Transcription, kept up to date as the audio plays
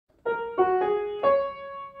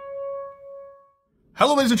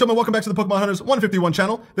Hello ladies and gentlemen, welcome back to the Pokemon Hunters 151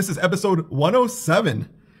 channel. This is episode 107.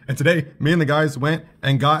 And today, me and the guys went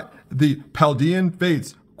and got the Paldean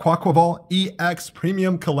Fates Quaquaval EX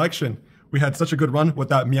Premium Collection. We had such a good run with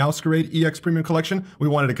that Meowscarade EX Premium Collection. We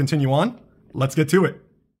wanted to continue on. Let's get to it.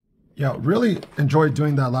 Yeah, really enjoyed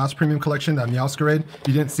doing that last Premium Collection, that Meowscarade. If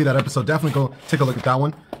you didn't see that episode, definitely go take a look at that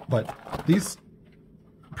one. But these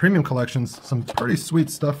Premium Collections, some pretty sweet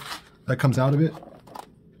stuff that comes out of it.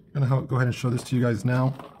 I'm gonna go ahead and show this to you guys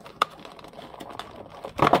now.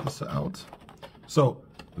 Get this out. So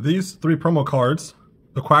these three promo cards,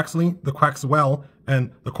 the Quaxly, the Quaxwell,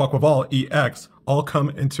 and the Quaquaval EX, all come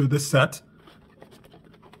into this set,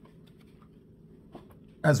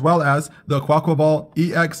 as well as the Quaquaval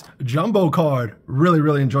EX Jumbo card.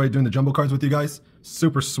 Really enjoyed doing the Jumbo cards with you guys.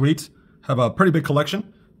 Super sweet. Have a pretty big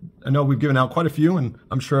collection. I know we've given out quite a few, and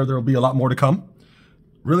I'm sure there will be a lot more to come.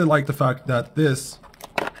 Really like the fact that this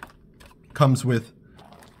comes with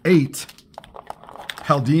 8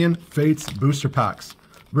 Paldean Fates booster packs.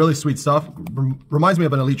 Really sweet stuff. Reminds me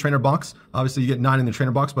of an Elite Trainer box. Obviously you get 9 in the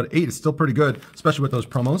Trainer box, but 8 is still pretty good, especially with those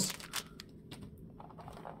promos.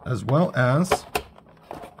 As well as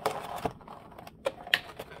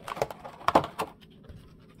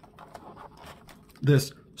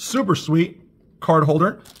this super sweet card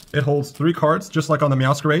holder. It holds 3 cards, just like on the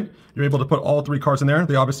Meowscarade. You're able to put all 3 cards in there.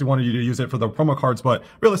 They obviously wanted you to use it for the promo cards, but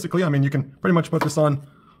realistically, I mean, you can pretty much put this on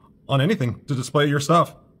anything to display your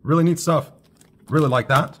stuff. Really neat stuff. Really like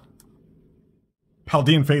that.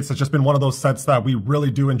 Paldean Fates has just been one of those sets that we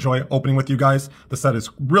really do enjoy opening with you guys. The set is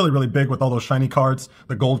really big with all those shiny cards,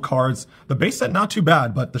 the gold cards. The base set, not too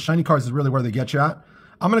bad, but the shiny cards is really where they get you at.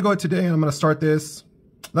 I'm going to go ahead today and I'm going to start this.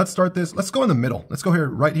 Let's start this. Let's go in the middle. Let's go here,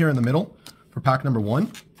 right here in the middle for pack number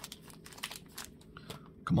 1.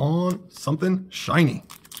 Come on, something shiny.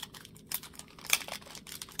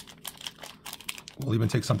 We'll even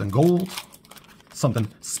take something gold, something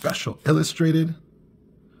special illustrated.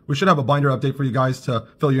 We should have a binder update for you guys to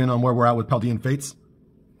fill you in on where we're at with Paldean Fates.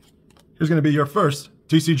 Here's going to be your first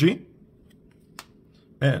TCG.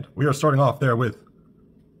 And we are starting off there with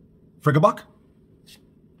Frigibuck,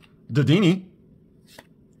 Dedenne,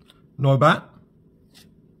 Noibat,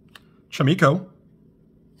 Chamiko,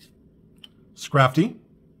 Scrafty,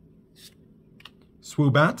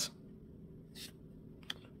 Swoobat,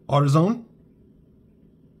 Autozone.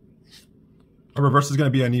 A reverse is going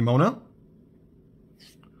to be a Nimona,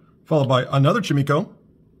 followed by another Chamiko,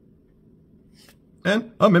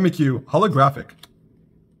 and a Mimikyu holographic.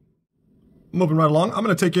 Moving right along, I'm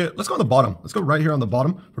going to take it, let's go on the bottom. Let's go right here on the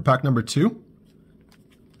bottom for pack number 2.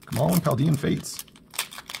 Come on, Paldean Fates.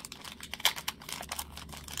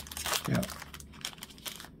 Yeah.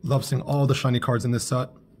 Love seeing all the shiny cards in this set.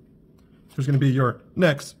 Here's going to be your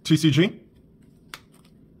next TCG.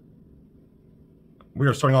 We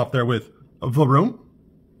are starting off there with Varoom,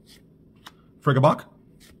 Frigibuck,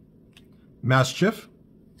 Maschiff,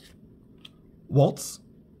 Waltz,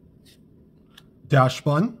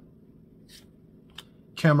 Dashbun,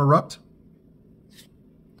 Camerupt,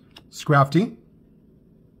 Scrafty,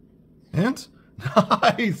 and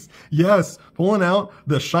nice! Yes, pulling out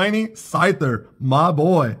the shiny Scyther, my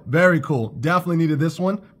boy. Very cool. Definitely needed this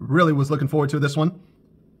one. Really was looking forward to this one.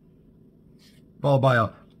 Followed by a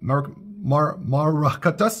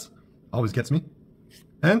Maractus. Always gets me.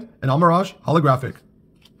 And an Almirage holographic.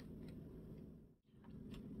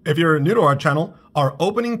 If you're new to our channel, our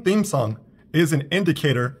opening theme song is an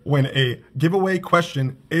indicator when a giveaway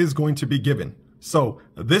question is going to be given. So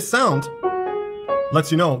this sound lets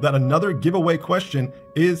you know that another giveaway question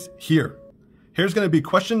is here. Here's going to be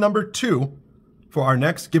question number 2 for our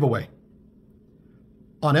next giveaway.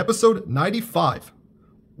 On episode 95,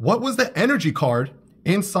 what was the energy card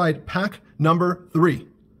inside pack number 3? And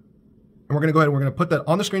we're going to go ahead and we're going to put that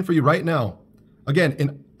on the screen for you right now. Again,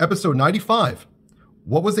 in episode 95,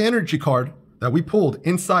 what was the energy card that we pulled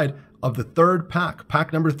inside of the 3rd pack,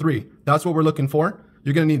 pack number 3? That's what we're looking for.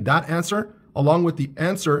 You're going to need that answer along with the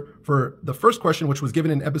answer for the first question, which was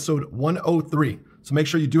given in episode 103. So make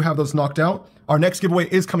sure you do have those knocked out. Our next giveaway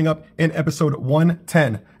is coming up in episode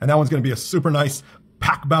 110, and that one's going to be a super nice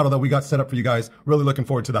pack battle that we got set up for you guys. Really looking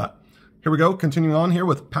forward to that. Here we go, continuing on here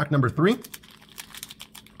with pack number 3.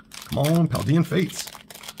 Come on, Paldean Fates.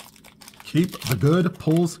 Keep the good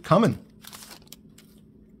pulls coming.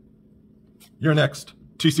 Your next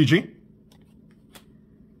TCG.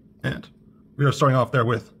 And we are starting off there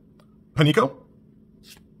with Panico,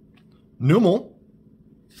 Numel,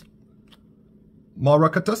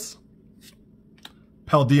 Maractus,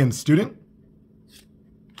 Paldean Student,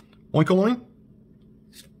 Oinkoloin,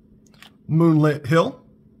 Moonlit Hill,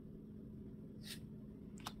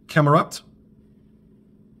 Camerupt,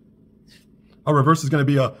 Our reverse is going to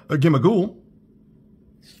be a Gimagool,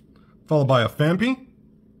 followed by a Fanpy,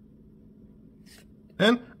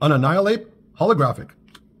 and an Annihilate holographic.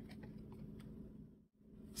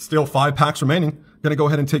 Still 5 packs remaining. Gonna go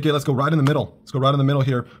ahead and take it. Let's go right in the middle. Let's go right in the middle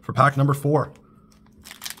here for pack number 4.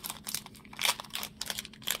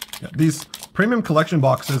 Yeah, these premium collection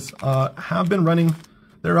boxes have been running.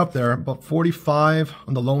 They're up there, about 45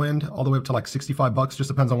 on the low end, all the way up to like 65 bucks. Just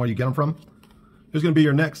depends on where you get them from. Here's gonna be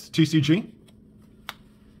your next TCG.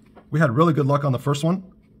 We had really good luck on the first one.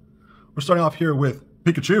 We're starting off here with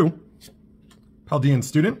Pikachu, Paldean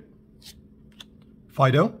Student,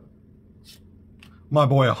 Fido, my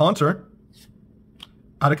boy Haunter,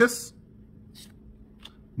 Atticus,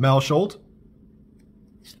 Malshold,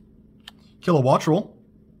 Kilowattrel.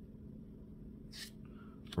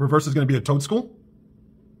 Reverse is going to be a Toadstool,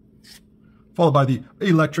 followed by the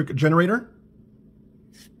Electric Generator,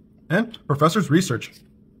 and Professor's Research.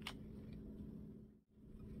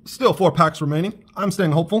 Still 4 packs remaining. I'm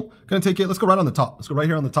staying hopeful. Gonna take it. Let's go right on the top. Let's go right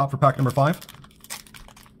here on the top for pack number 5.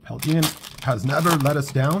 Paldean has never let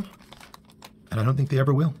us down, and I don't think they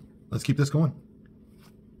ever will. Let's keep this going.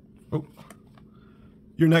 Oh,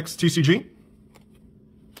 your next TCG.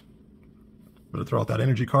 Better throw out that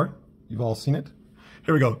energy card. You've all seen it.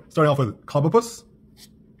 Here we go. Starting off with Clobbopus,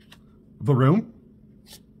 Varoom,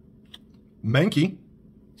 Mankey,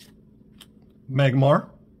 Magmar,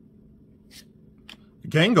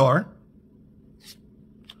 Gengar,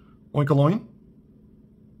 Oinkologne,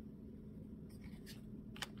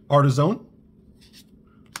 Artizone.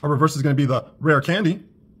 Our reverse is going to be the Rare Candy.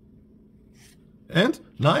 And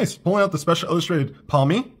nice, pulling out the Special Illustrated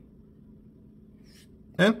Palmy.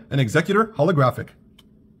 And an Executor holographic.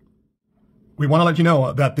 We want to let you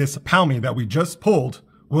know that this Palmy that we just pulled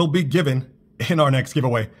will be given in our next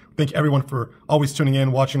giveaway. Thank everyone for always tuning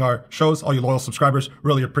in, watching our shows, all you loyal subscribers.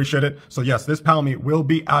 Really appreciate it. So yes, this Palmy will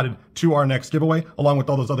be added to our next giveaway, along with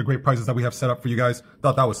all those other great prizes that we have set up for you guys.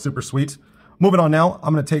 Thought that was super sweet. Moving on now,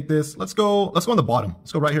 I'm going to take this. Let's go on the bottom.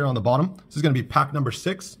 Let's go right here on the bottom. This is going to be pack number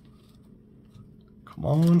 6. Come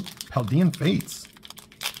on, Paldean Fates.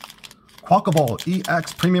 Quaquaval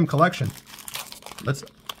EX Premium Collection. Let's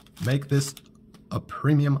make this a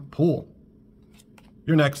premium pool.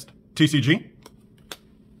 Your next TCG.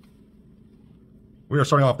 We are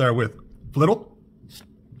starting off there with Flittle,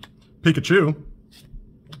 Pikachu,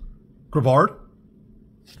 Grevard,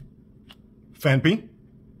 Fanpy,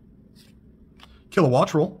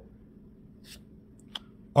 Kilowattrel,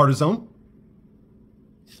 Artizone,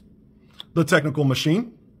 the Technical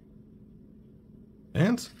Machine,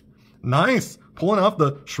 and nice, pulling off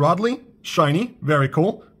the Shroudly Shiny, very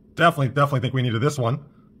cool. Definitely think we needed this one.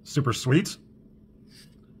 Super sweet.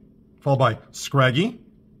 Followed by Scraggy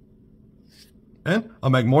and a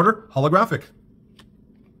Magmortar holographic.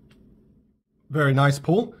 Very nice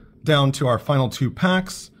pull. Down to our final 2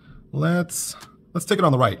 packs. Let's take it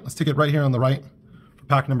on the right. Let's take it right here on the right for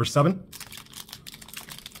pack number 7.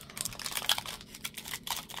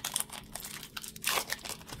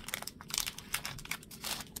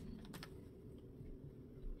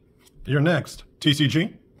 Your next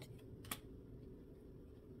TCG.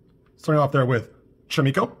 Starting off there with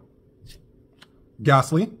Chimiko,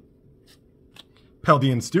 Ghastly,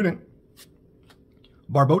 Paldean Student,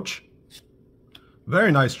 Barboach,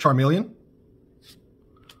 very nice Charmeleon,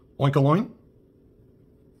 Oinkologne,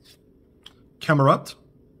 Camerupt.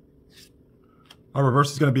 Our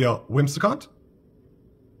reverse is going to be a Whimsicott,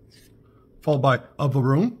 followed by a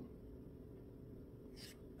Varoom,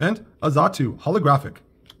 and a Xatu holographic.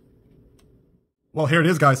 Well, here it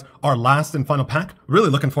is, guys. Our last and final pack. Really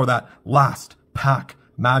looking for that last pack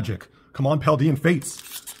magic. Come on, Paldean Fates.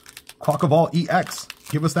 Quaquaval EX.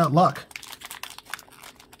 Give us that luck.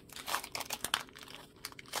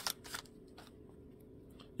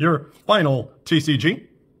 Your final TCG.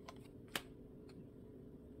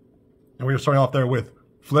 And we are starting off there with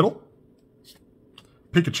Flittle,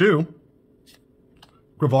 Pikachu,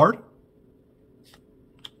 Grevard,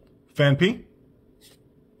 Fanpy,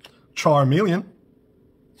 Charmeleon,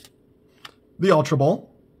 the Ultra Ball,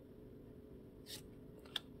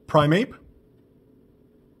 Primeape,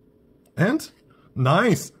 and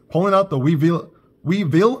nice, pulling out the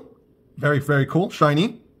Weavile, very cool,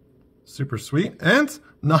 shiny, super sweet, and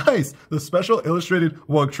nice, the Special Illustrated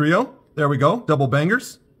Wugtrio, there we go, double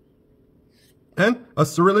bangers, and a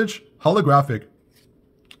Ceruledge holographic.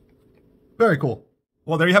 Very cool.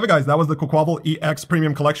 Well, there you have it, guys. That was the Quaquaval EX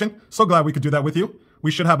Premium Collection. So glad we could do that with you. We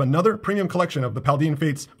should have another premium collection of the Paldean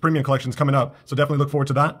Fates premium collections coming up, so definitely look forward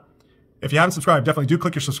to that. If you haven't subscribed, definitely do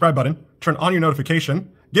click your subscribe button, turn on your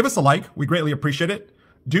notification, give us a like, we greatly appreciate it.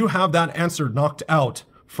 Do have that answer knocked out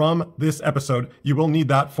from this episode. You will need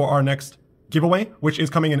that for our next giveaway, which is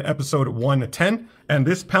coming in episode 110. And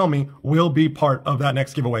this Palmy will be part of that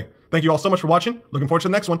next giveaway. Thank you all so much for watching. Looking forward to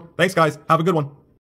the next one. Thanks, guys. Have a good one.